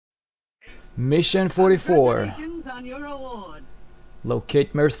Mission 44. Congratulations on your award.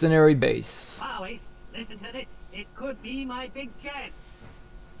 Locate Mercenary base. Wow, Ace, listen to this. It could be my big chance.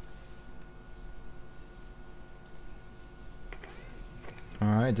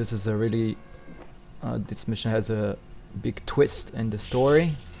 Alright, this is a really... this mission has a big twist in the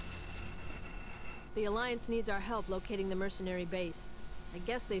story. The Alliance needs our help locating the mercenary base. I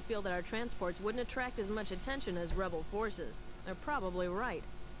guess they feel that our transports wouldn't attract as much attention as rebel forces. They're probably right.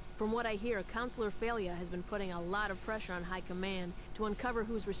 From what I hear, Counselor Phalia has been putting a lot of pressure on High Command to uncover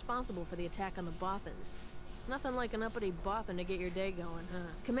who's responsible for the attack on the Bothans. Nothing like an uppity Bothan to get your day going,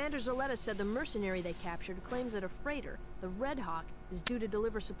 huh? Commander Zoletta said the mercenary they captured claims that a freighter, the Red Hawk, is due to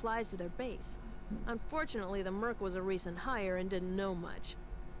deliver supplies to their base. Unfortunately, the Merc was a recent hire and didn't know much.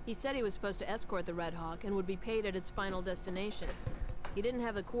 He said he was supposed to escort the Red Hawk and would be paid at its final destination. He didn't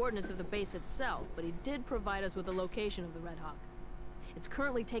have the coordinates of the base itself, but he did provide us with the location of the Red Hawk. It's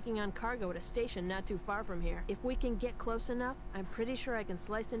currently taking on cargo at a station not too far from here. If we can get close enough, I'm pretty sure I can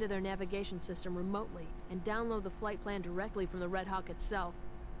slice into their navigation system remotely and download the flight plan directly from the Red Hawk itself.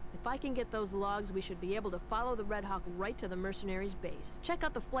 If I can get those logs, we should be able to follow the Red Hawk right to the mercenaries' base. Check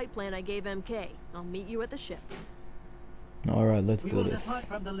out the flight plan I gave MK. I'll meet you at the ship. Alright, let's We do will this. depart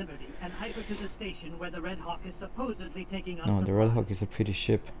from the Liberty and hyper to the station where the Red Hawk is supposedly taking on No, the Red Hawk is a pretty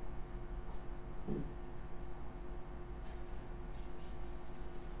ship.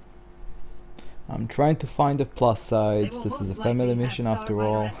 I'm trying to find the plus sides. This is a family mission after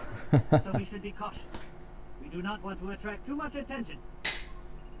all. So we should be cautious. We do not want to attract too much attention.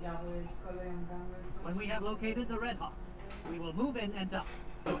 When we have located the Red Hawk, we will move in and dock,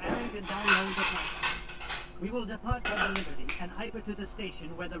 so Aaron can download the plan. We will depart from the Liberty and hyper to the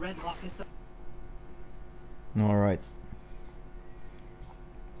station where the Red Hawk is. Alright.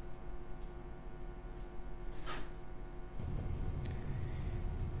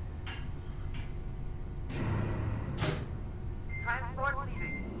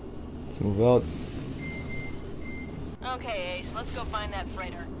 Let's move out. Okay, Ace, let's go find that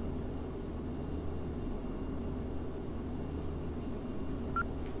freighter.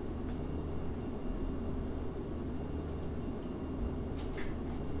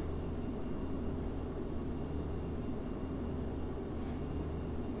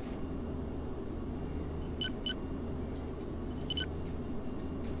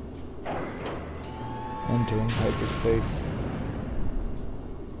 Entering hyperspace.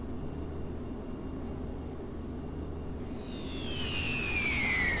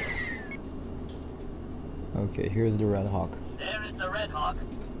 Okay, here's the Red Hawk. There is the Red Hawk.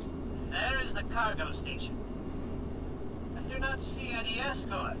 There is the cargo station. I do not see any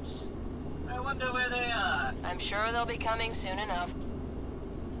escorts. I wonder where they are. I'm sure they'll be coming soon enough.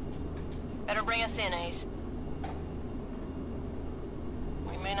 Better bring us in, Ace.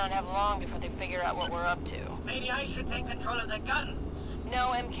 We may not have long before they figure out what we're up to. Maybe I should take control of the guns.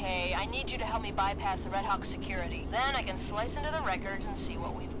 No, MK, I need you to help me bypass the Red Hawk security. Then I can slice into the records and see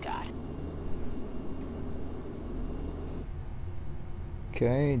what we've got.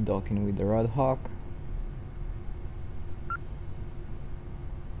 Okay, docking with the Red Hawk.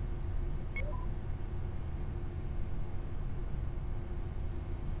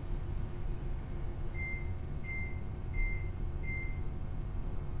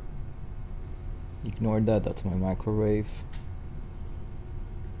 Ignore that, that's my microwave.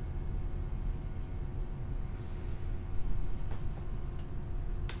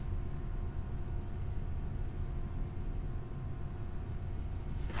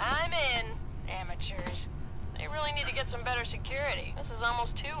 I'm in, amateurs. They really need to get some better security. This is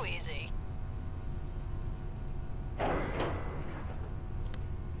almost too easy.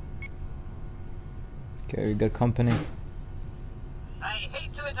 Okay, we got company. I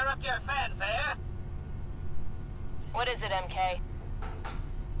hate to interrupt your fanfare. What is it, MK?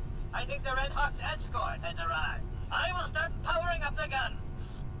 I think the Red Hawk's escort has arrived. I will start powering up the guns.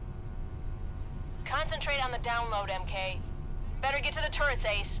 Concentrate on the download, MK. Better get to the turrets,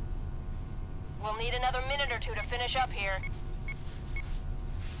 Ace. We'll need another minute or two to finish up here.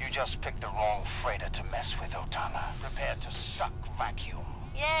 You just picked the wrong freighter to mess with, Otana. Prepare to suck vacuum.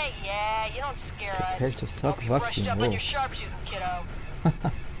 Yeah, you don't scare us. Prepare to suck Hope you brushed vacuum, up whoa. on your sharpshooting, kiddo.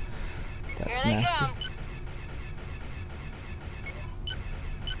 That's Here they nasty. come.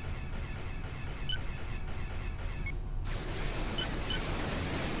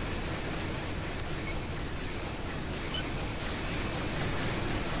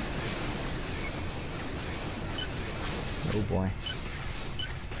 Oh boy.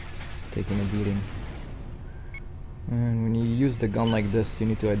 Taking a beating. And when you use the gun like this, you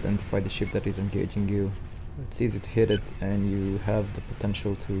need to identify the ship that is engaging you. It's easy to hit it, and you have the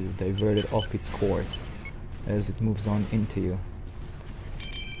potential to divert it off its course as it moves on into you.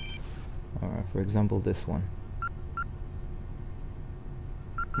 Alright, for example, this one.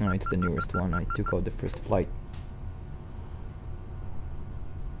 No, it's the newest one. I took out the first flight.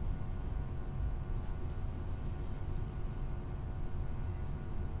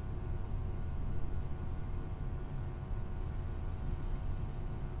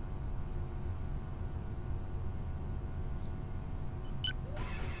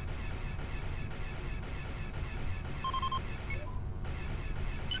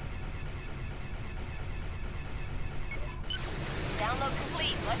 Download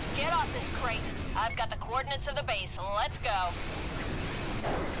complete. Let's get off this crate. I've got the coordinates of the base. Let's go.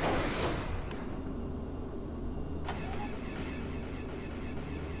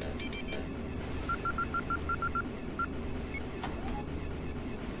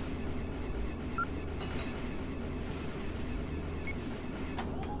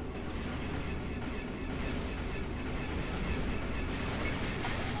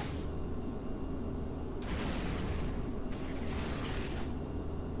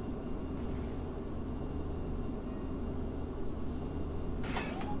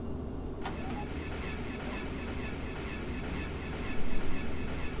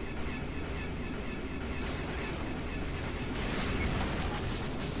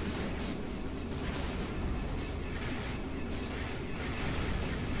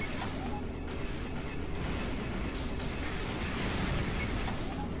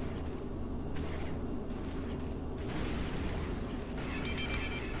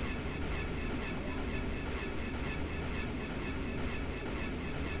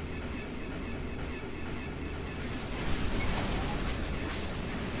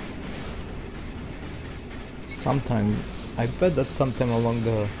 Sometime, I bet that sometime along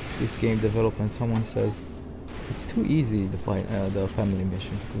this game development, someone says it's too easy the family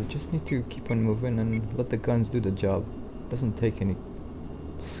missions, because you just need to keep on moving and let the guns do the job. It doesn't take any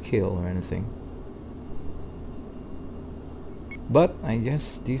skill or anything. But I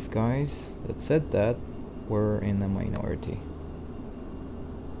guess these guys that said that were in a minority.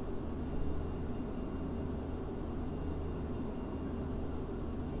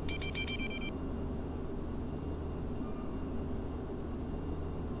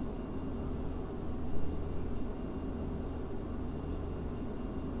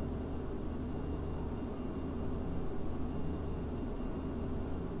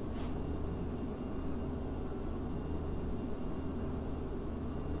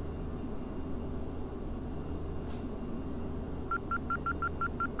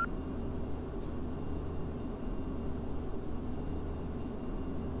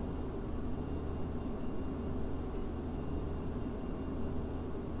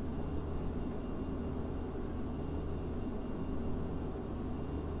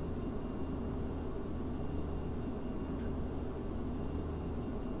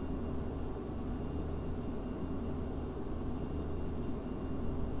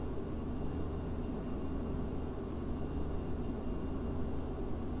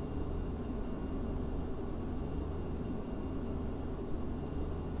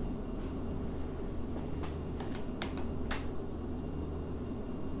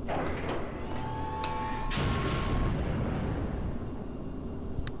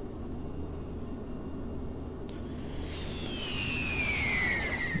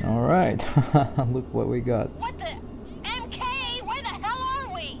 Alright, look what we got. What the? MK? Where the hell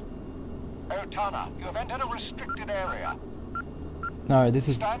are we? Otana, you have entered a restricted area. Alright, this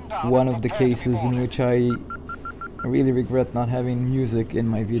is one of the cases in which I really regret not having music in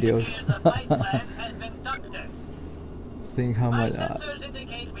my videos. Think how much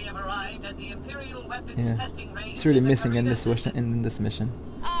yeah, it's really missing in this mission.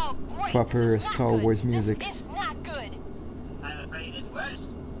 Oh, Proper Star Wars music. This is not good. I'm afraid it's worse.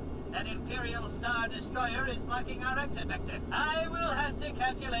 An Imperial Star Destroyer is blocking our exit vector. I will have to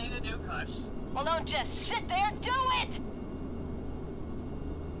calculate a new course. Well, don't just sit there. Do it.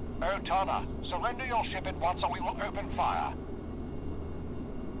 Otana, surrender your ship at once or we will open fire.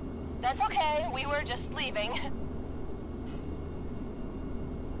 That's okay. We were just leaving.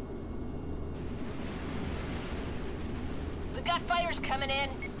 We got fighters coming in.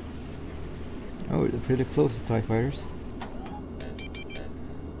 Oh, they're pretty close to TIE fighters.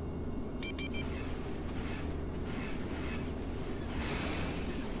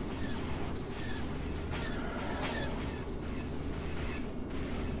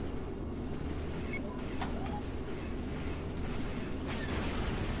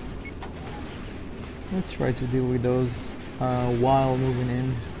 Let's try to deal with those while moving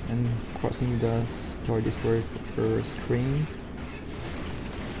in and crossing the Star Destroyer screen.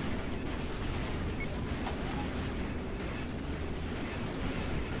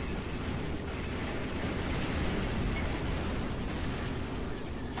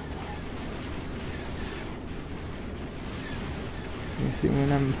 You see,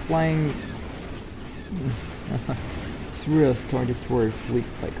 when I'm flying through a Star Destroyer fleet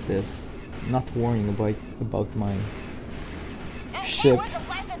like this, not worrying about my ship,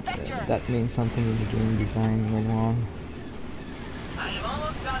 that means something in the game design went wrong. I have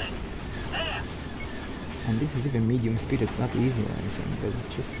almost got it. There. And this is even medium speed, it's not easy or anything, but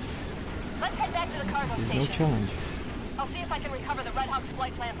it's just... Let's head back to the cargo there's station. no challenge. I'll see if I can recover the Red Hawk's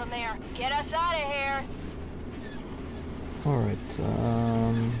flight plan from there. Get us out of here! Alright,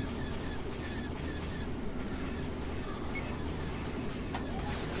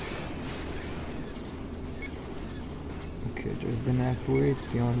 okay, there's the nav buoy, it's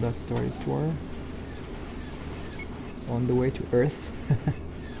beyond that Star Destroyer. On the way to Earth.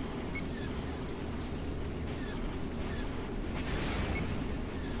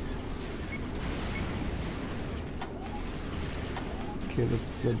 Okay,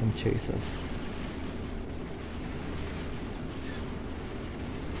 let's let them chase us.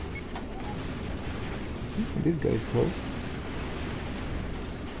 This guy's close.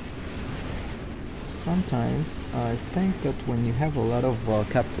 Sometimes I think that when you have a lot of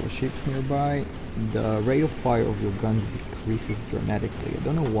capital ships nearby, the rate of fire of your guns decreases dramatically. I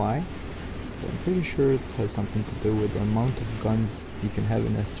don't know why, but I'm pretty sure it has something to do with the amount of guns you can have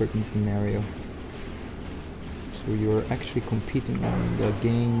in a certain scenario. So you're actually competing on the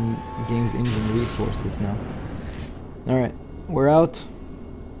game's engine resources now. Alright, we're out.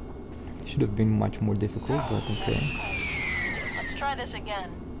 Should have been much more difficult, but okay. Let's try this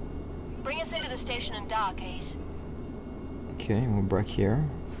again. Bring us into the station and dock, Ace. Okay, we're back here.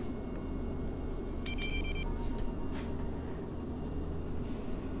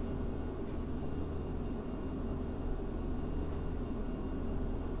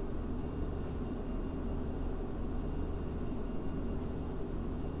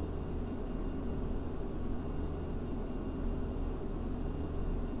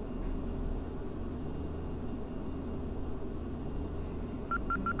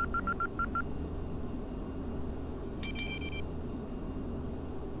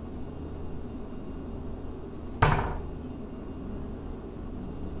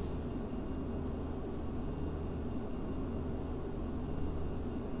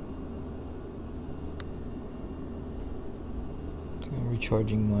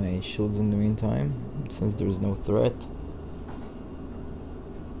 Recharging my shields in the meantime, since there's no threat.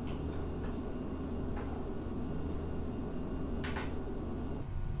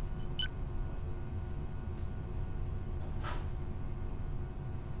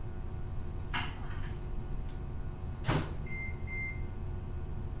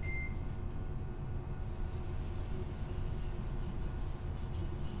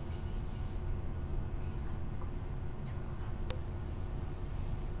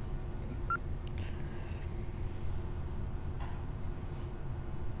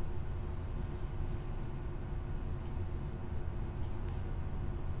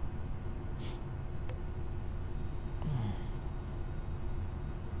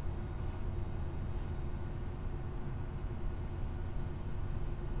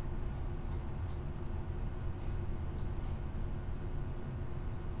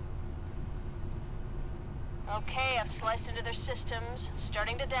 Okay, I've sliced into their systems.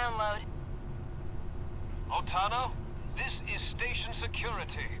 Starting to download. Otano, this is station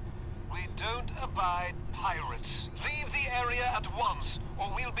security. We don't abide pirates. Leave the area at once,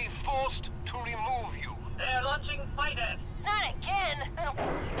 or we'll be forced to remove you. They're launching fighters. Not again! I don't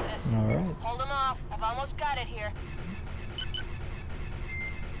believe this. Alright. Hold them off. I've almost got it here.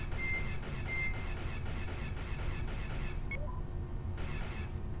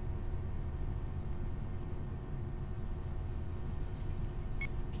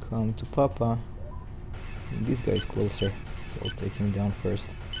 Come to Papa. This guy's closer, so I'll take him down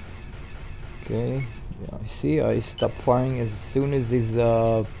first. Okay, yeah, I see. I stopped firing as soon as he's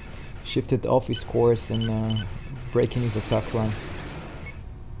shifted off his course and breaking his attack run.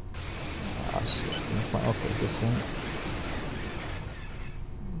 Ah shit, didn't find. Okay, this one.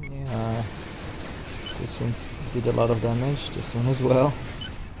 Yeah, this one did a lot of damage. This one as well.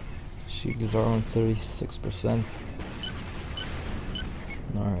 Shields are on 36%.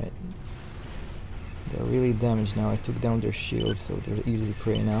 Alright. They're really damaged now. I took down their shield, so they're easy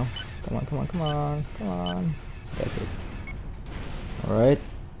prey now. Come on, come on, come on, come on. That's it. Alright.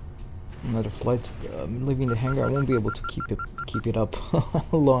 Another flight. I'm leaving the hangar. I won't be able to keep it up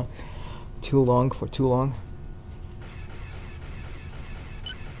long too long for too long.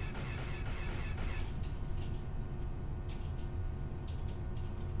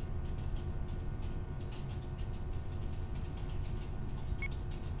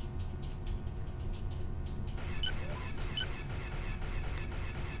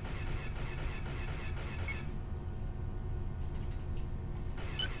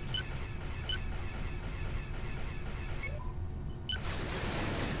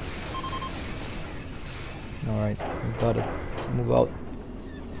 Alright, we got it. Let's move out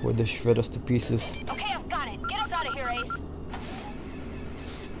before they shred us to pieces. Okay, I've got it. Get us out of here, Ace.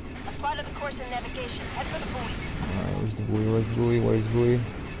 I've plotted the course in navigation. Head for the buoy. Alright, where's the buoy? Where's the buoy? Where's the buoy?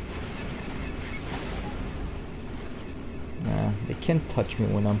 Nah, they can't touch me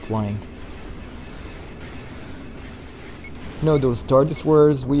when I'm flying. You know, those Star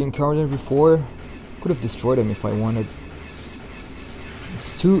Destroyers we encountered before? Could have destroyed them if I wanted.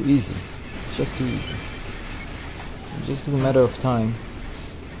 It's too easy. It's just too easy. It just is a matter of time.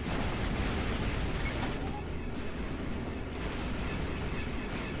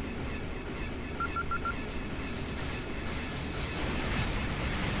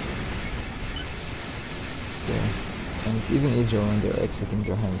 Okay. And it's even easier when they're exiting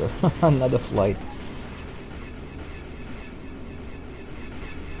their hangar. Another flight.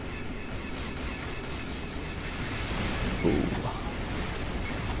 Ooh.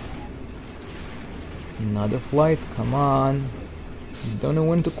 Another flight, come on. You don't know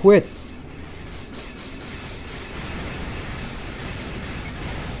when to quit.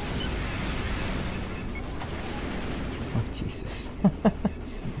 Oh Jesus.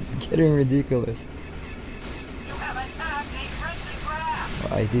 It's getting ridiculous. You have attacked a friendly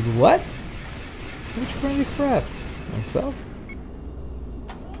craft! I did what? Which friendly craft? Myself?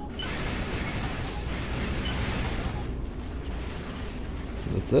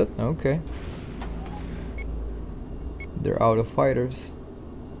 That's it? Okay. They're out of fighters.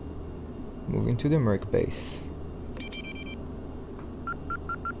 Moving to the Merc base.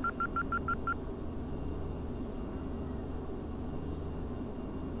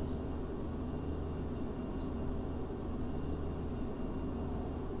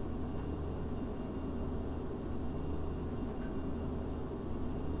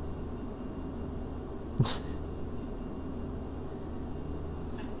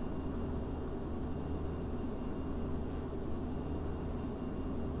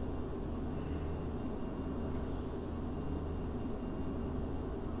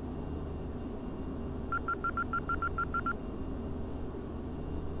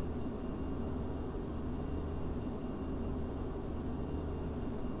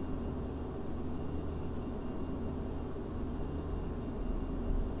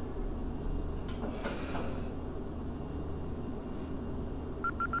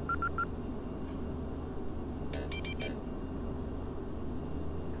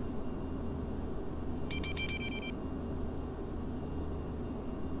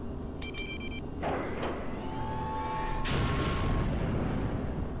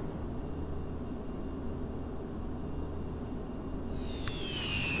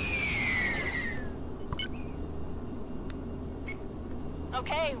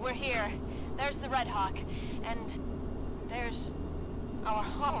 Okay, we're here. There's the Red Hawk. And there's our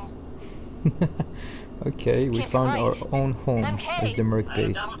home. Okay, we Can't found right. our own home MK. as the Merc I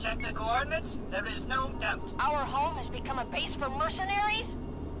base. double-checked the coordinates. There is no doubt. Our home has become a base for mercenaries?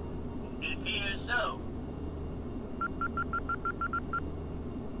 It appears so.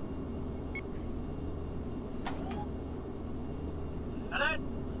 Alert!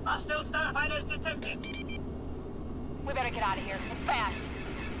 Hostile starfighters detected. We better get out of here. And fast.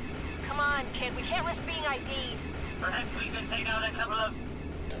 Come on, kid. We can't risk being ID'd. Perhaps we could take out a couple of...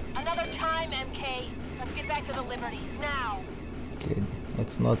 Another time, MK. Let's get back to the Liberty. Now. Okay,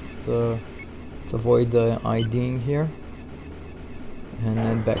 let's not let's avoid IDing here and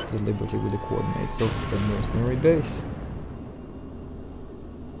head back to the Liberty with the coordinates of the Mercenary base.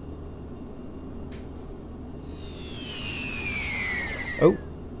 Oh,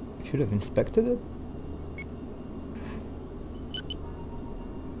 I should have inspected it.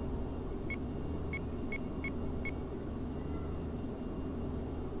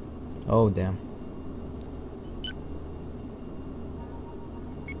 Oh damn.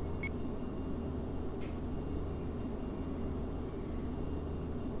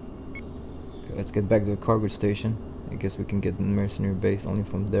 Okay, let's get back to the cargo station. I guess we can get the Mercenary base only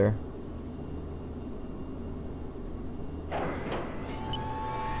from there.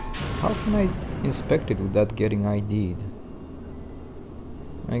 How can I inspect it without getting ID'd?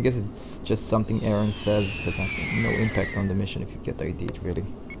 I guess it's just something Aaron says. It has no impact on the mission if you get ID'd, really.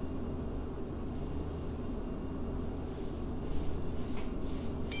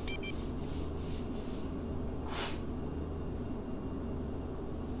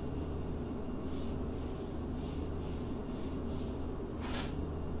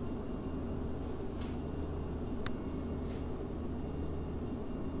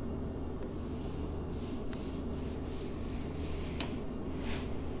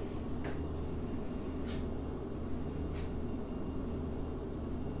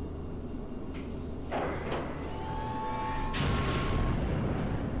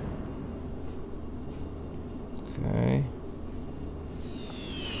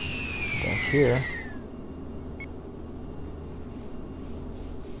 here.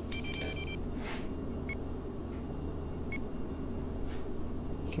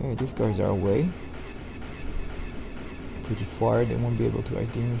 Okay, these guys are away. Pretty far, they won't be able to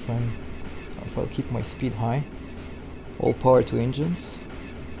ID me if I'll keep my speed high. All power to engines.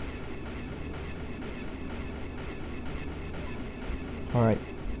 Alright,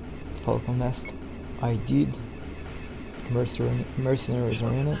 Falcon Nest ID'd. Mercenaries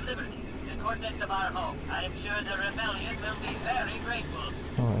are in it. The coordinates of our home. I am sure the rebellion will be very grateful.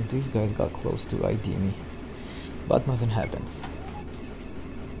 Alright, these guys got close to ID me, but nothing happens.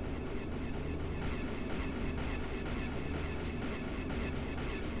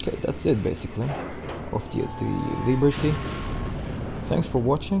 Okay, that's it basically of the Liberty. Thanks for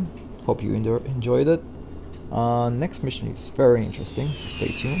watching. Hope you enjoyed it. Next mission is very interesting, so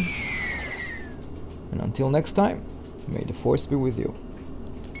stay tuned. And until next time, may the Force be with you.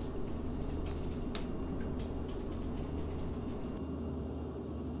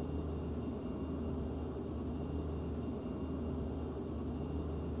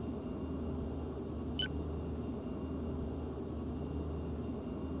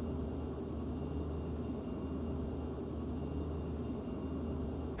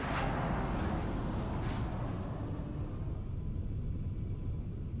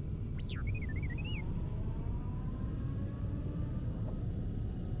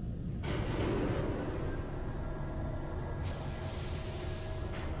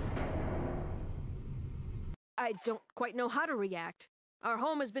 I don't quite know how to react. Our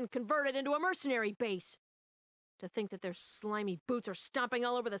home has been converted into a mercenary base. To think that their slimy boots are stomping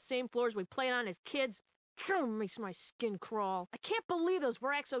all over the same floors we played on as kids, makes my skin crawl. I can't believe those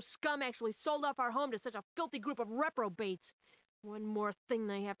Varaxo scum actually sold off our home to such a filthy group of reprobates. One more thing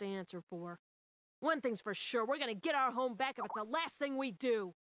they have to answer for. One thing's for sure, we're gonna get our home back if it's the last thing we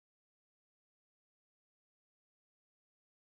do.